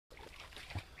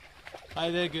Hi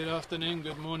there, good afternoon,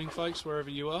 good morning folks, wherever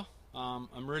you are.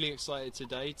 I'm really excited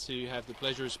today to have the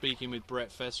pleasure of speaking with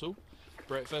Brett Fessell.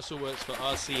 Brett Fessell works for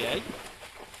RCA,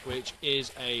 which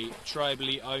is a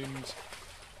tribally owned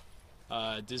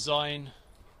design,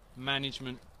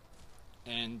 management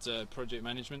and project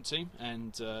management team,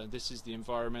 and this is the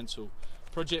environmental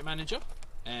project manager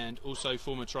and also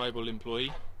former tribal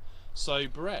employee. So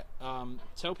Brett,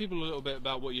 tell people a little bit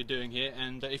about what you're doing here,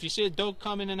 and if you see a dog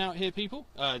come in and out here, people,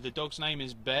 the dog's name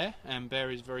is Bear, and Bear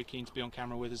is very keen to be on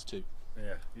camera with us too.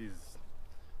 Yeah, he's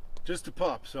just a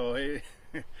pup, so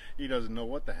he doesn't know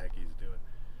what the heck he's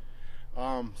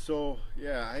doing. So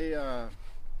yeah,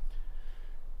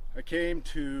 I came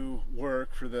to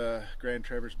work for the Grand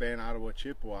Traverse Bay in Ottawa,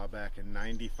 Chippewa back in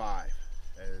 '95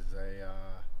 as a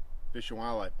fish and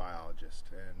wildlife biologist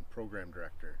and program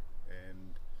director,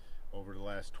 and over the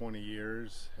last 20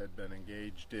 years had been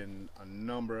engaged in a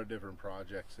number of different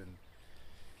projects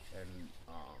and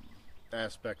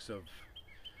aspects of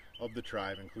the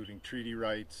tribe, including treaty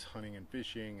rights, hunting and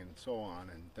fishing, and so on,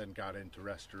 and then got into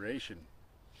restoration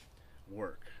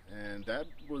work. And that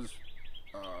was,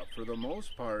 for the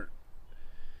most part,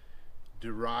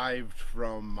 derived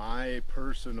from my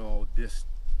personal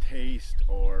distaste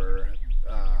or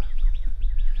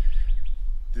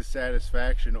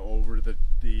dissatisfaction over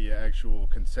the actual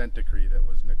consent decree that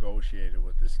was negotiated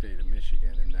with the state of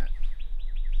Michigan, and that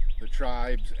the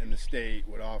tribes and the state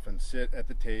would often sit at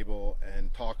the table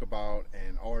and talk about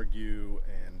and argue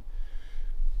and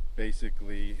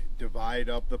basically divide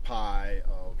up the pie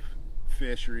of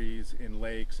fisheries in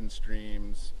lakes and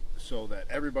streams so that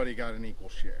everybody got an equal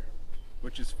share,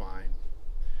 which is fine.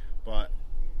 But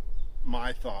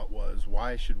my thought was,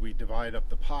 why should we divide up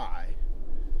the pie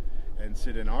and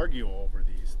sit and argue over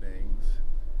these things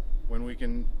when we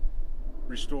can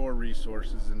restore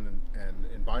resources and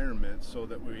environments so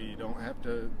that we don't have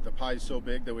to, the pie's so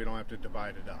big that we don't have to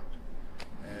divide it up.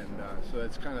 And so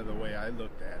that's kind of the way I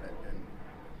looked at it,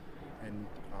 and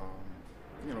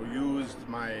you know, used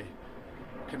my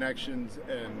connections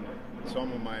and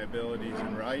some of my abilities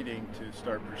in writing to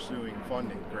start pursuing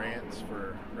funding grants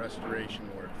for restoration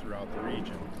work throughout the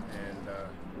region. And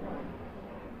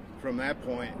from that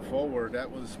point forward, that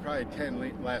was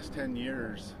probably last 10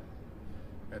 years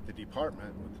at the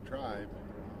department with the tribe,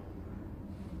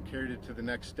 carried it to the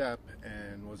next step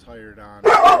and was hired on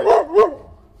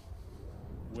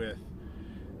with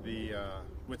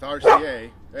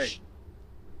RCA,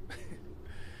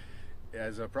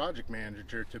 as a project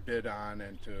manager to bid on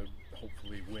and to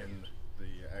hopefully win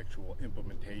the actual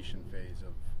implementation phase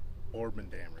of Boardman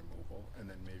Dam removal, and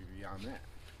then maybe beyond that.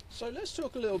 So let's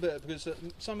talk a little bit, because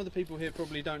some of the people here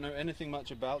probably don't know anything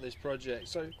much about this project.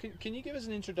 So can you give us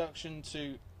an introduction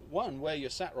to, one, where you're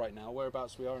sat right now,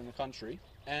 whereabouts we are in the country,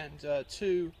 and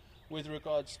two, with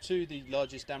regards to the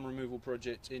largest dam removal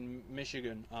project in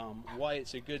Michigan, why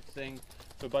it's a good thing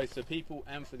for both the people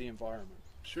and for the environment?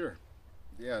 Sure.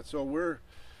 Yeah, so we're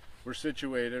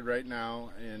situated right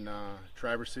now in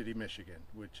Traverse City, Michigan,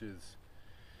 which is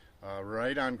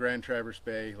right on Grand Traverse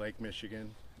Bay, Lake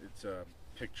Michigan. It's a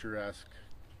picturesque,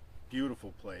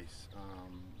 beautiful place,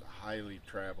 highly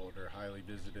traveled or highly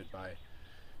visited by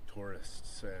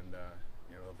tourists, and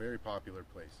you know, a very popular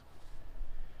place.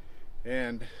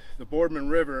 And the Boardman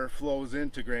River flows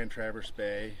into Grand Traverse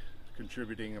Bay,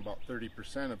 contributing about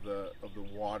 30% of the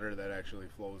water that actually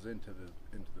flows into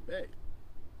the bay.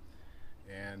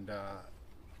 And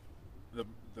the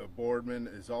Boardman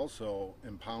is also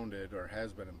impounded, or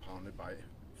has been impounded, by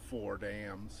 4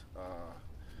 dams,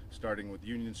 starting with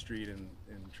Union Street in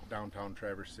downtown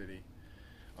Traverse City,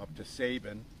 up to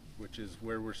Sabin, which is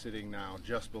where we're sitting now,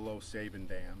 just below Sabin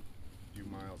Dam, a few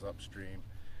miles upstream.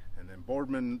 And then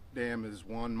Boardman Dam is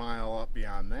 1 mile up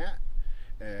beyond that,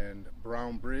 and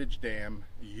Brown Bridge Dam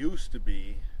used to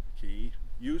be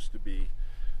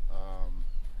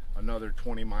another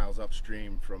 20 miles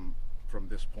upstream from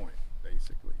this point,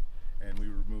 basically. And we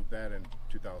removed that in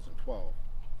 2012.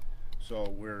 So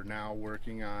we're now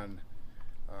working on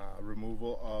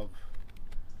removal of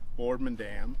Boardman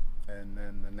Dam, and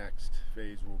then the next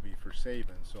phase will be for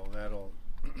Sabin. So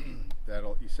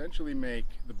that'll essentially make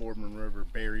the Boardman River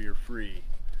barrier free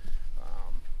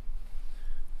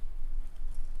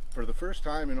for the first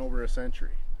time in over a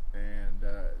century, and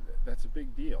that's a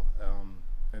big deal.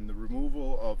 And the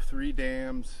removal of 3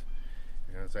 dams,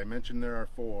 as I mentioned, there are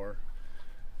 4.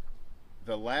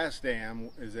 The last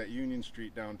dam is at Union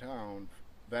Street downtown.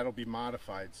 That'll be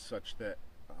modified such that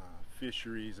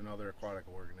fisheries and other aquatic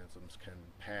organisms can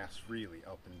pass freely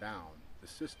up and down the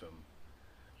system,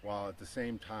 while at the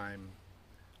same time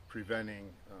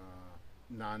preventing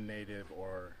non-native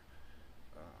or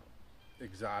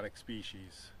exotic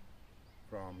species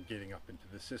from getting up into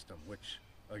the system, which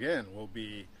again will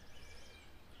be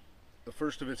the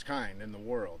first of its kind in the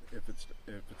world. If it's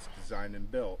designed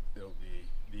and built, it'll be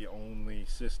the only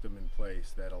system in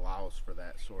place that allows for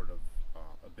that sort of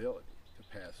ability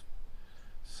to pass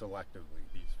selectively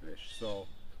these fish. So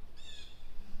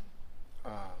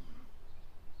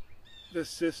this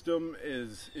system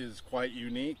is quite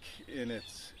unique in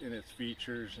its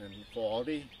features and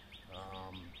quality,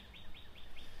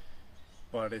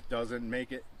 but it doesn't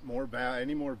make it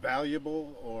any more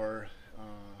valuable or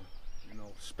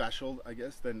special, I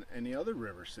guess, than any other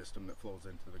river system that flows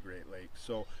into the Great Lakes.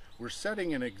 So we're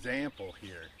setting an example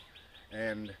here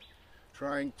and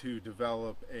trying to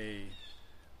develop a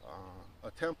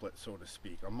template, so to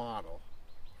speak, a model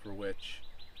for which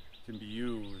can be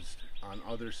used on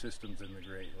other systems in the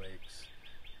Great Lakes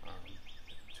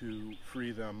to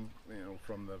free them,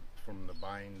 from the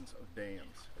binds of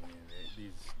dams. I mean,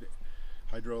 these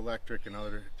hydroelectric and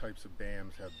other types of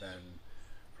dams have been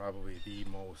probably the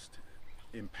most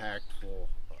impactful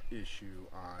issue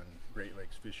on Great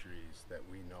Lakes fisheries that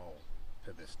we know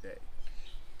to this day.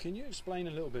 Can you explain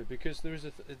a little bit, because there's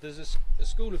a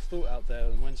school of thought out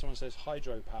there when someone says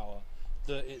hydropower,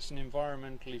 that it's an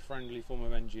environmentally friendly form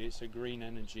of energy, it's a green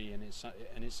energy, and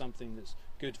it's something that's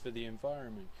good for the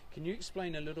environment. Can you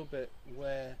explain a little bit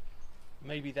where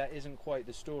maybe that isn't quite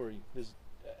the story,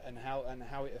 and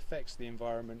how it affects the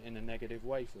environment in a negative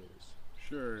way for us?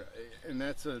 Sure, and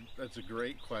that's a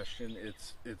great question.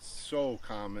 It's so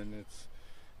common.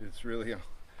 It's really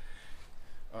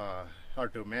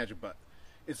hard to imagine, but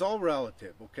it's all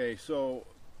relative. Okay, so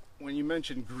when you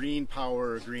mention green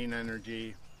power or green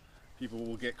energy, people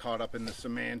will get caught up in the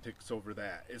semantics over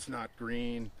that. It's not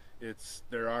green.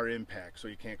 There are impacts, so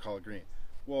you can't call it green.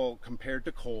 Well, compared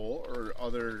to coal or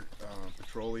other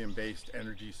petroleum-based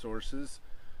energy sources,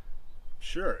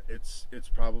 sure, it's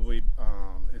probably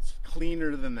it's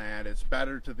cleaner than that. It's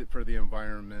better for the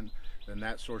environment than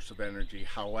that source of energy.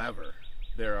 However,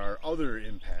 there are other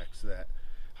impacts that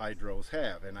hydros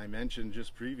have, and I mentioned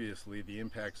just previously the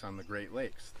impacts on the Great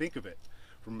Lakes. Think of it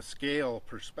from a scale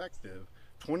perspective.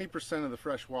 20% of the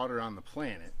fresh water on the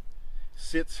planet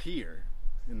sits here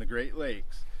in the Great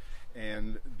Lakes,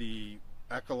 and the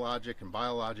ecologic and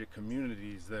biologic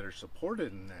communities that are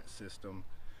supported in that system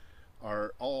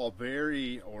are all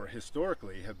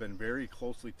historically have been very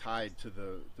closely tied to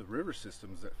the river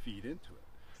systems that feed into it.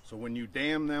 So when you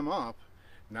dam them up,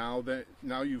 now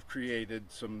you've created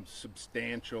some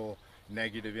substantial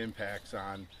negative impacts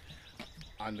on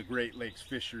the Great Lakes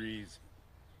fisheries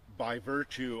by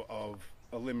virtue of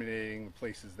eliminating the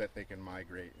places that they can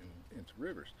migrate into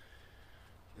rivers.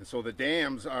 And so the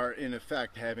dams are in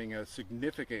effect having a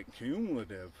significant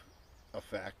cumulative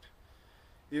effect,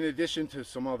 in addition to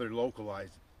some other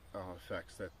localized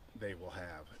effects that they will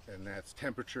have, and that's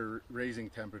raising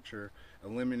temperature,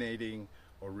 eliminating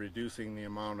or reducing the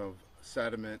amount of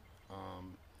sediment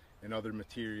and other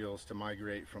materials to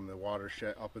migrate from the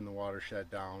watershed up in the watershed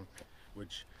down,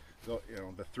 which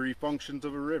the three functions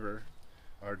of a river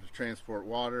are to transport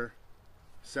water,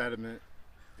 sediment,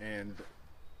 and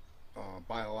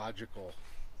biological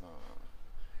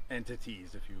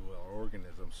entities, if you will, or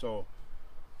organisms. So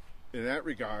in that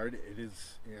regard, it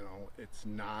is, it's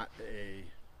not a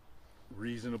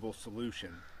reasonable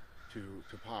solution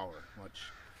to power,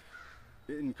 much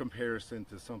in comparison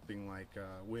to something like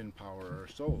wind power or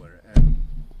solar. And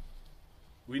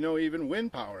we know even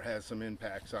wind power has some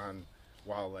impacts on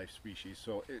wildlife species,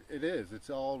 so it's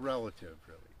all relative,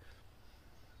 really.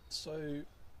 So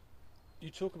you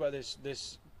talk about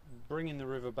this bringing the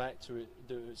river back to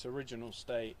its original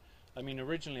state. I mean,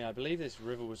 originally I believe this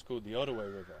river was called the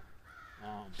Ottoway River,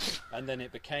 and then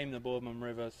it became the Boardman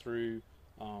River through.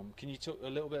 Can you talk a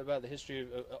little bit about the history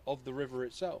of the river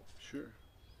itself? Sure.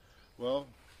 Well,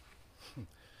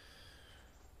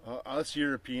 us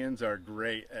Europeans are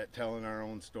great at telling our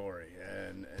own story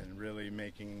and really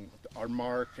making our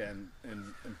mark and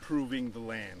improving the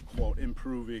land, quote,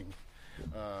 improving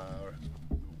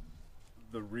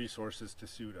the resources to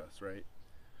suit us, right?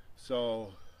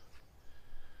 So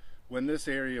when this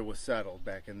area was settled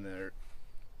back in the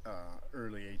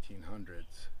early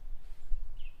 1800s,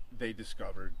 they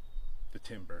discovered the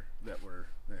timber that was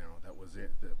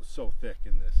so thick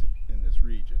in this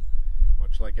region,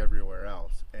 much like everywhere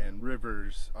else. And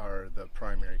rivers are the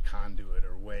primary conduit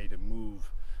or way to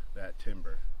move that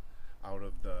timber out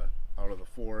of the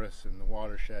forests and the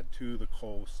watershed to the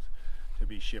coast to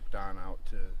be shipped on out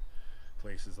to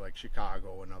places like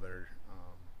Chicago and other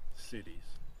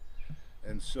cities.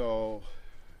 And so,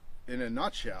 in a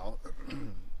nutshell,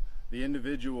 the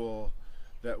individual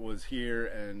that was here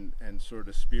and sort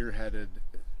of spearheaded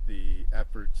the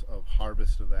efforts of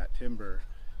harvest of that timber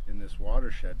in this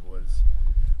watershed was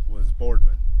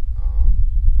Boardman.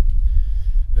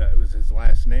 That was his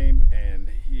last name, and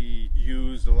he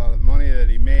used a lot of the money that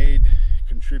he made,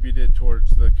 contributed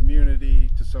towards the community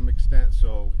to some extent.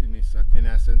 So in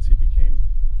essence, he became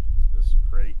this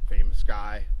great famous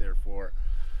guy. Therefore,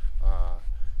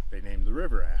 they named the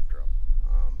river after him.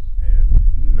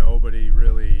 And nobody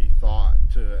really thought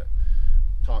to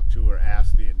talk to or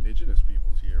ask the indigenous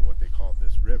peoples here what they called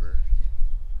this river.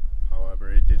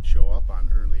 However, it did show up on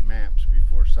early maps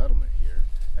before settlement here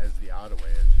as the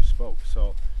Ottoway, as you spoke.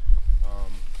 So,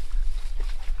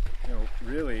 you know,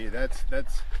 really, that's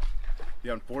the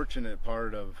unfortunate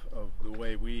part of the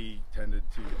way we tended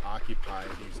to occupy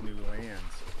these new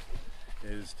lands,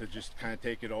 is to just kind of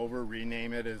take it over,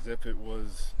 rename it as if it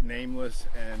was nameless,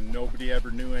 and nobody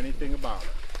ever knew anything about it.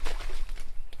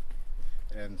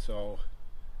 And so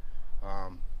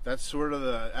that's sort of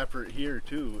the effort here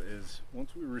too, is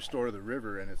once we restore the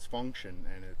river and its function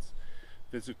and its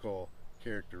physical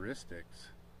characteristics,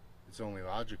 it's only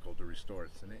logical to restore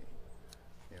its name,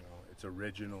 you know, its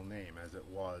original name as it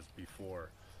was before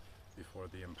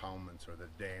the impoundments or the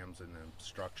dams and the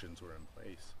obstructions were in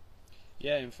place.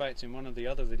 Yeah, in fact, in one of the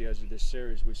other videos of this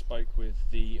series, we spoke with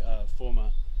the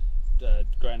former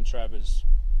Grand Traverse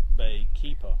Bay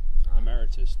keeper,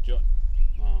 Emeritus John,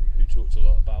 who talked a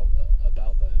lot about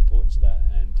the importance of that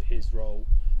and his role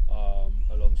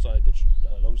alongside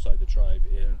the tribe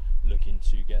in looking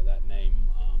to get that name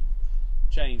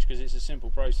changed, because it's a simple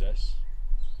process,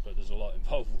 but there's a lot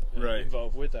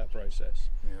involved with that process.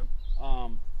 Yeah.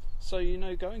 So, you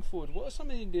know, going forward, what are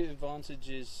some of the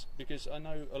advantages? Because I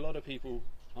know a lot of people,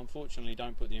 unfortunately,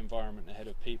 don't put the environment ahead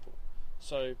of people.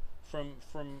 So, from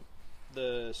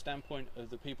the standpoint of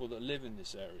the people that live in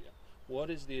this area, what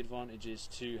is the advantages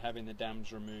to having the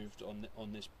dams removed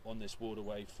on this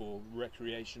waterway for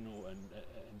recreational and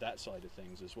that side of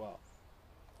things as well?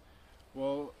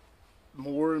 Well,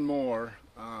 more and more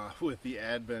with the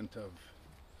advent of,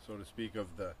 so to speak, of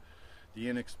the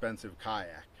inexpensive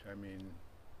kayak. I mean,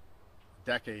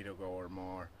 decade ago or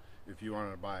more, if you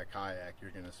wanted to buy a kayak,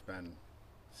 you're going to spend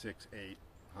 $600-800,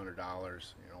 you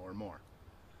know, or more.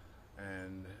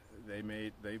 And they've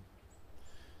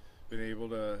been able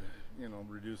to, you know,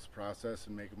 reduce the process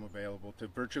and make them available to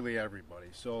virtually everybody.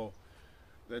 So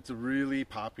that's a really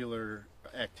popular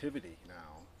activity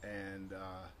now. And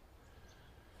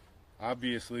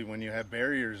obviously, when you have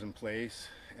barriers in place,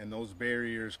 and those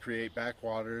barriers create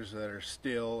backwaters that are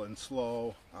still and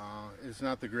slow, it's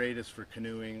not the greatest for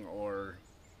canoeing or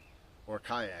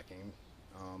kayaking,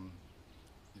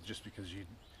 just because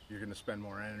you're going to spend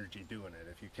more energy doing it.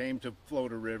 If you came to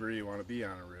float a river, you want to be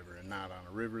on a river, and not on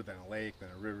a river, then a lake, then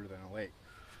a river, then a lake.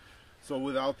 So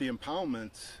without the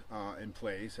impoundments in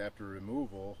place after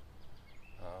removal,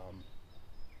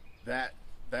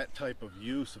 that type of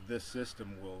use of this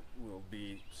system will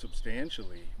be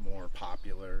substantially more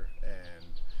popular and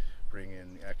bring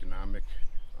in economic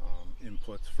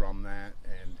inputs from that,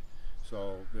 and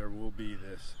so there will be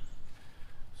this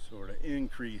sort of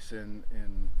increase in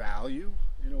value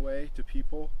in a way to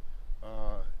people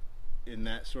in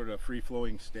that sort of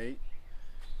free-flowing state.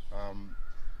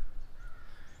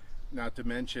 Not to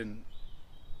mention,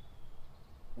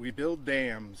 we build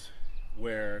dams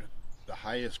where the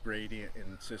highest gradient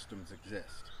in systems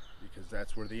exist, because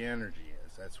that's where the energy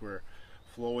is. That's where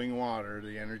flowing water,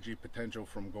 the energy potential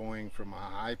from going from a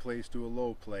high place to a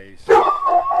low place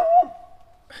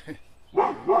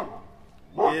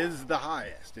is the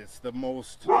highest. It's the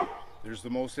most, there's the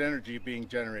most energy being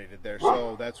generated there.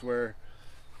 So that's where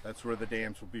the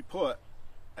dams will be put,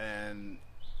 and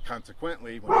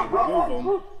consequently, when you remove them,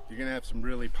 you're going to have some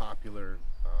really popular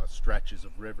stretches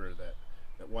of river that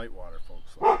whitewater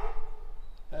folks like.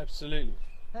 Absolutely.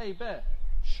 Hey, Bear.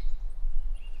 Shh.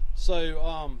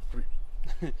 So,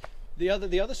 the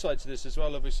other side to this as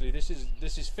well. Obviously, this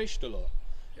is fished a lot,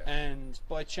 yeah. And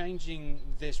by changing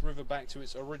this river back to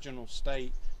its original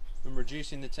state and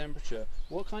reducing the temperature,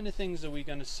 what kind of things are we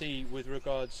going to see with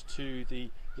regards to the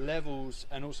levels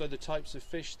and also the types of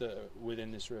fish that are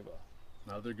within this river?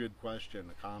 Another good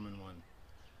question, a common one.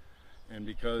 And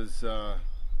because I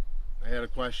had a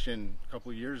question a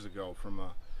couple of years ago from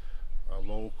a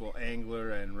local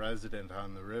angler and resident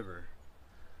on the river,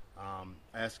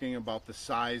 asking about the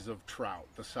size of trout,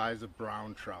 the size of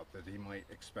brown trout that he might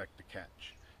expect to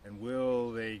catch, and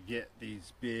will they get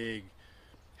these big,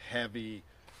 heavy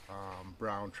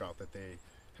brown trout that they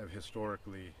have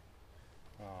historically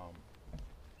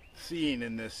seen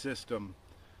in this system,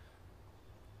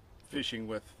 fishing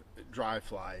with dry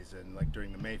flies and like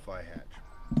during the mayfly hatch.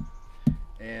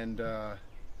 And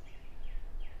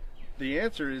the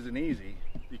answer isn't easy,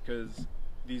 because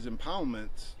these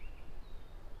impoundments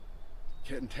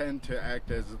can tend to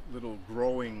act as little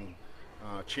growing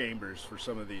chambers for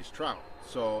some of these trout.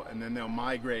 So, and then they'll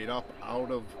migrate up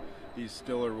out of these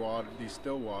still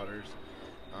waters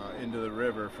into the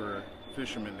river for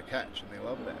fishermen to catch, and they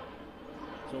love that.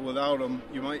 So without them,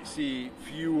 you might see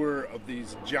fewer of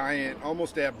these giant,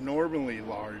 almost abnormally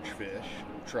large fish,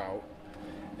 trout,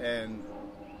 and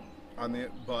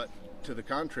but to the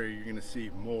contrary, you're going to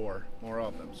see more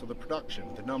of them. So the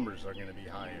production, the numbers are going to be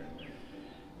higher.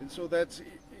 And so that's,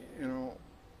 you know,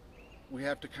 we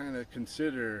have to kind of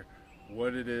consider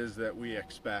what it is that we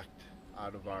expect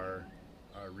out of our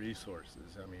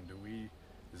resources. I mean,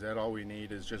 is that all we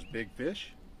need is just big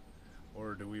fish?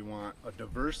 Or do we want a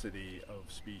diversity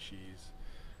of species,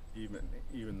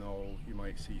 even though you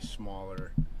might see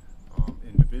smaller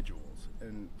individuals?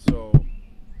 And so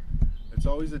it's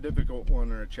always a difficult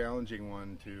one, or a challenging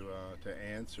one to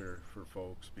answer for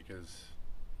folks, because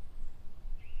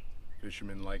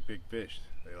fishermen like big fish.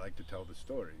 They like to tell the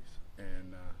stories,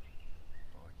 and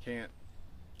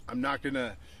I'm not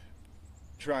gonna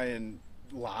try and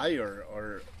lie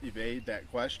or evade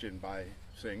that question by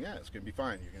saying, yeah, it's going to be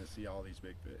fine, you're going to see all these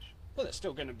big fish. Well, they're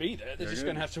still going to be there. They're just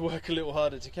going to have to work a little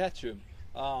harder to catch them.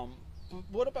 But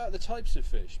what about the types of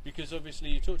fish? Because obviously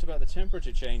you talked about the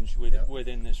temperature change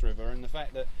within this river, and the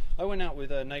fact that I went out with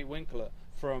Nate Winkler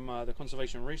from the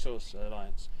Conservation Resource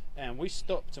Alliance, and we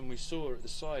stopped and we saw at the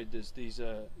side there's these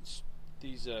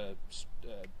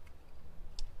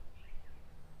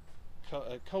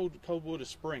cold water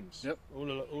springs all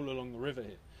along the river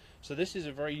here. So this is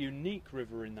a very unique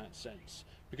river in that sense,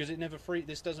 because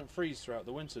this doesn't freeze throughout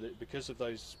the winter because of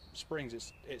those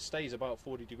springs. It stays about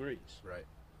 40 degrees.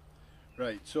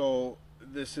 Right. So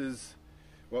this is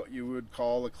what you would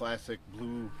call a classic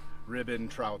blue ribbon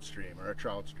trout stream, or a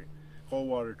trout stream, cold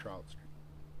water trout stream,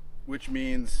 which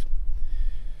means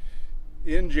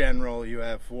in general you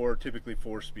have typically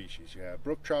four species. You have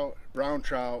brook trout, brown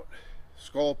trout,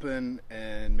 sculpin,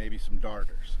 and maybe some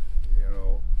darters. You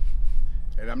know.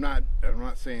 And I'm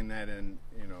not saying that in,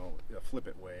 you know, a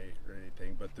flippant way or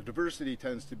anything, but the diversity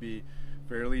tends to be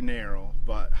fairly narrow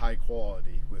but high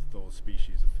quality with those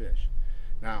species of fish.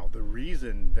 Now, the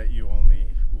reason that you only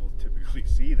will typically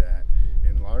see that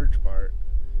in large part,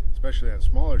 especially on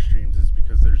smaller streams, is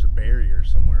because there's a barrier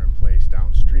somewhere in place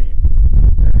downstream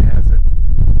that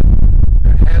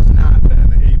has not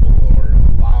been able or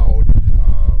allowed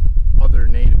other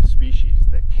native species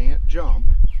that can't jump.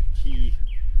 Key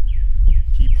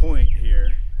point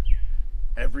here,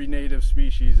 every native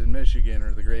species in Michigan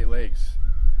or the Great Lakes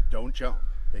don't jump.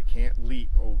 They can't leap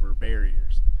over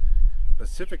barriers.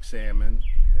 Pacific salmon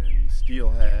and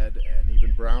steelhead and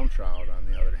even brown trout, on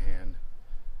the other hand,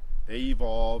 they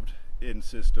evolved in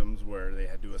systems where they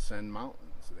had to ascend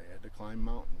mountains. They had to climb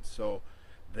mountains. So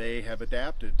they have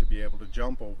adapted to be able to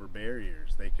jump over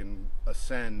barriers. They can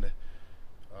ascend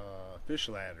fish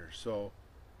ladders. So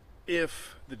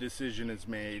if the decision is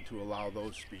made to allow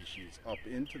those species up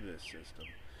into this system,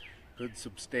 could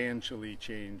substantially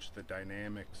change the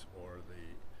dynamics or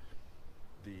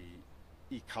the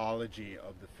ecology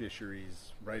of the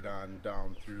fisheries right on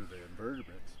down through the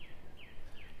invertebrates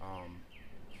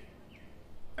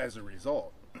as a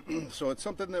result. So it's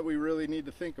something that we really need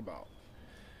to think about,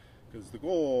 because the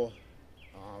goal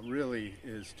really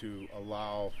is to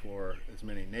allow for as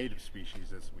many native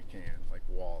species as we can, like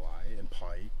walleye and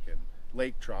pike and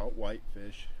lake trout,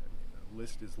 whitefish. I mean, the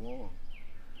list is long,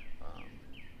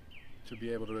 to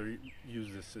be able to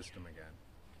use this system again.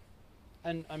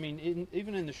 And I mean,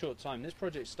 even in the short time, this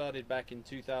project started back in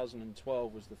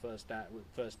 2012, was the first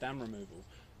dam removal.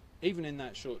 Even in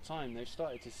that short time, they've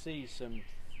started to see some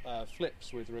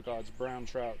flips with regards brown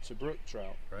trout to brook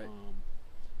trout. Right.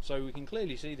 So we can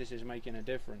clearly see this is making a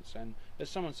difference. And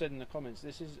as someone said in the comments,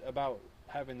 this is about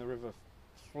having the river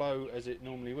flow as it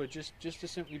normally would, just to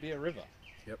simply be a river,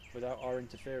 without our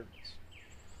interference.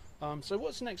 So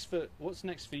what's next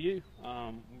for you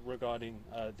regarding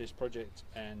this project,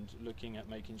 and looking at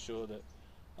making sure that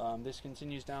this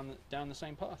continues down the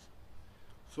same path?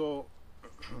 So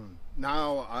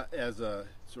now, as a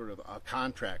sort of a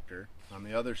contractor on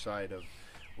the other side of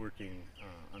working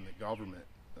on the government,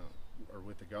 or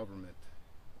with the government,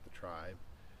 the tribe,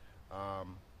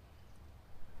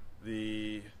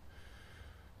 the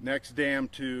next dam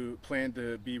planned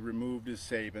to be removed is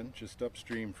Sabin, just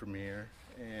upstream from here,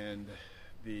 and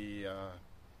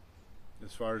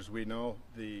as far as we know,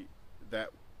 that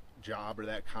job or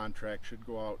that contract should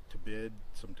go out to bid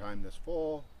sometime this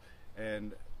fall.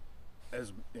 And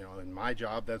as you know, in my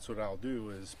job, that's what I'll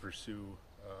do, is pursue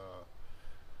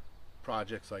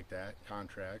projects like that,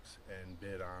 contracts, and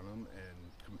bid on them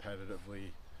and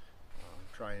competitively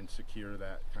try and secure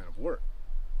that kind of work.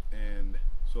 And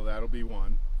so that'll be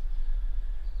one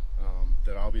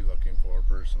that I'll be looking for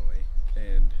personally.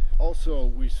 And also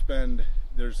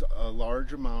there's a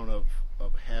large amount of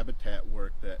habitat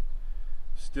work that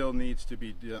still needs to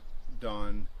be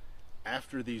done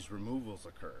after these removals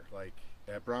occur. Like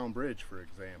at Brown Bridge, for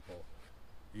example,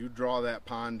 you draw that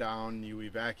pond down, you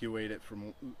evacuate it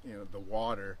from the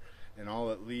water, and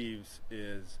all it leaves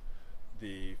is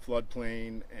the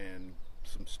floodplain and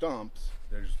some stumps.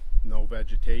 There's no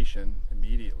vegetation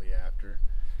immediately after,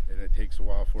 and it takes a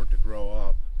while for it to grow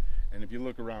up. And if you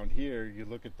look around here, you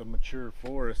look at the mature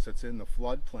forest that's in the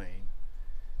floodplain,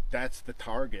 that's the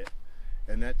target,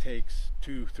 and that takes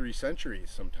 2-3 centuries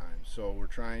sometimes. So we're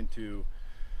trying to,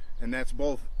 and that's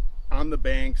both on the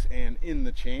banks and in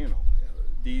the channel.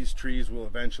 These trees will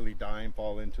eventually die and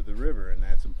fall into the river, and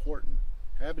that's important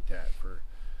habitat for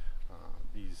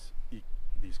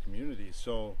these communities.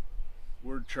 So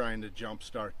we're trying to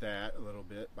jumpstart that a little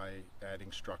bit by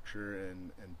adding structure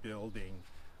and building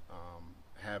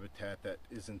habitat that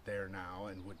isn't there now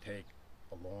and would take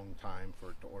a long time for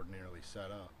it to ordinarily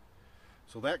set up.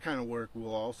 So that kind of work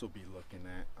we'll also be looking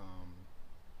at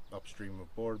upstream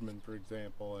of Boardman, for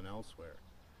example, and elsewhere.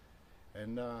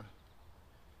 And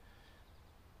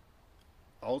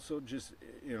also just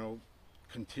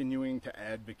continuing to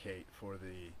advocate for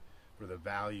the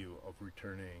value of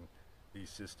returning these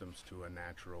systems to a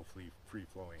natural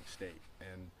free-flowing state.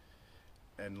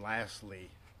 And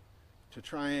lastly, to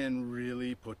try and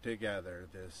really put together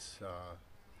this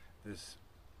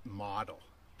model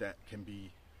that can be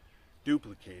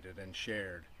duplicated and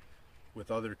shared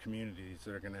with other communities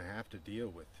that are going to have to deal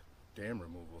with dam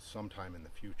removals sometime in the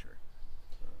future.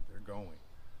 They're going.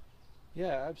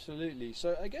 Yeah, absolutely.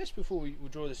 So I guess before we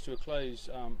draw this to a close,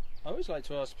 I always like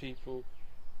to ask people,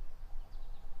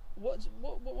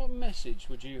 what message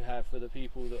would you have for the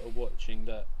people that are watching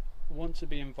that want to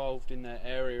be involved in their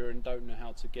area and don't know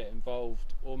how to get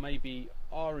involved, or maybe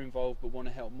are involved but want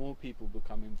to help more people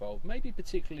become involved, maybe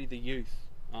particularly the youth?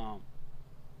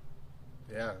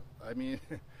 Yeah, I mean,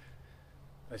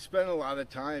 I spent a lot of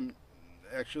time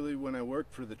actually when I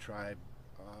worked for the tribe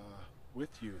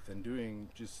with youth and doing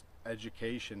just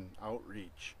education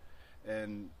outreach,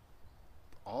 and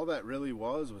all that really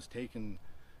was taking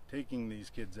these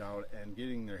kids out and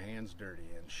getting their hands dirty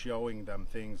and showing them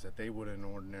things that they wouldn't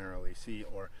ordinarily see,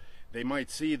 or they might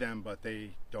see them but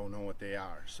they don't know what they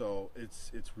are. So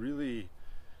it's really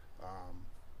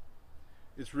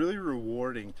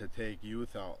rewarding to take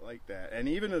youth out like that, and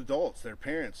even adults, their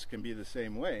parents can be the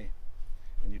same way.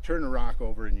 And you turn a rock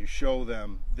over and you show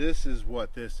them, this is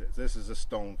what this is. This is a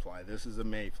stonefly, this is a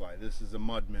mayfly, this is a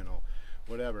mud minnow,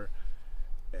 whatever.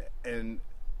 And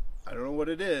I don't know what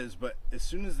it is, but as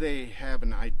soon as they have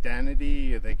an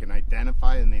identity, they can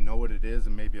identify and they know what it is,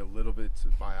 and maybe a little bit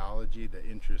of biology, the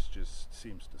interest just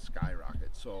seems to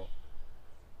skyrocket. So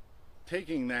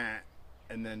taking that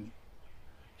and then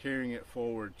carrying it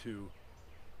forward to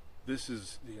this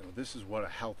is what a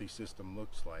healthy system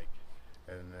looks like,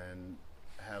 and then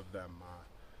have them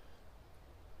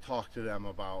talk to them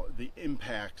about the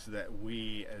impacts that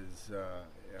we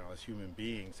as human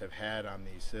beings have had on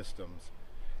these systems,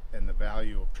 and the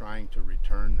value of trying to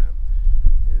return them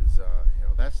is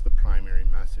that's the primary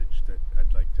message that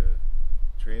I'd like to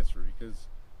transfer, because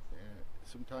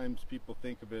sometimes people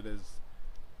think of it as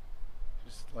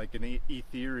just like an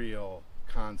ethereal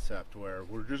concept where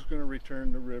we're just going to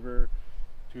return the river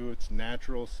to its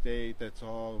natural state. That's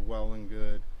all well and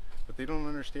good, but they don't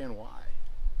understand why,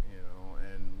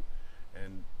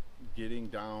 and getting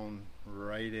down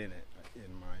right in it,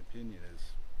 in my opinion,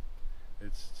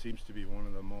 it seems to be one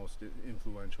of the most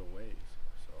influential ways.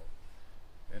 So,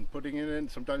 and putting it in,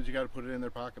 sometimes you got to put it in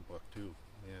their pocketbook too.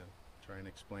 Yeah, try and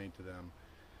explain to them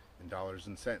in dollars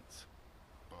and cents.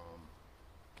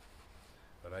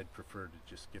 But I'd prefer to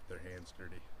just get their hands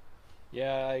dirty.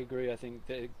 Yeah, I agree. I think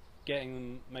that getting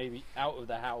them maybe out of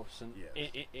the house and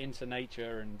yes. into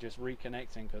nature and just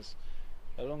reconnecting, because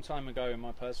a long time ago, in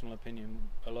my personal opinion,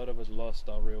 a lot of us lost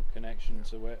our real connection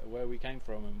to where we came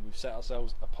from, and we've set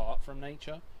ourselves apart from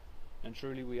nature, and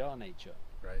truly we are nature.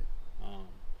 Right.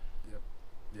 Yep.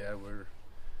 Yeah,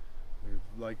 we've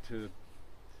liked to,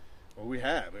 well, we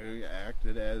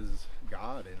acted as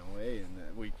God in a way, and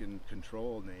that we can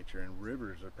control nature, and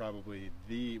rivers are probably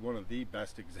one of the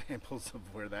best examples of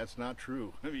where that's not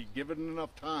true. I mean, given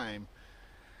enough time,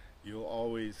 the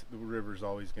river's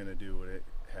always going to do what it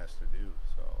has to do.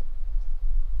 So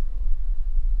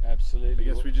absolutely.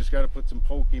 I guess we just got to put some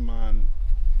Pokemon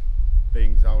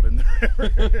things out in the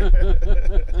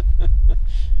river.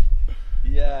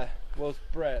 Well,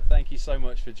 Brett, thank you so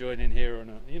much for joining here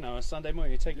on a Sunday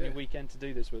morning. You're taking your weekend to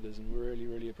do this with us, and we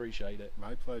really appreciate it.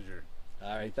 My pleasure. All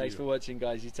right, Thank thanks you. for watching,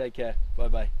 guys. You take care.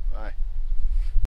 Bye-bye. Bye.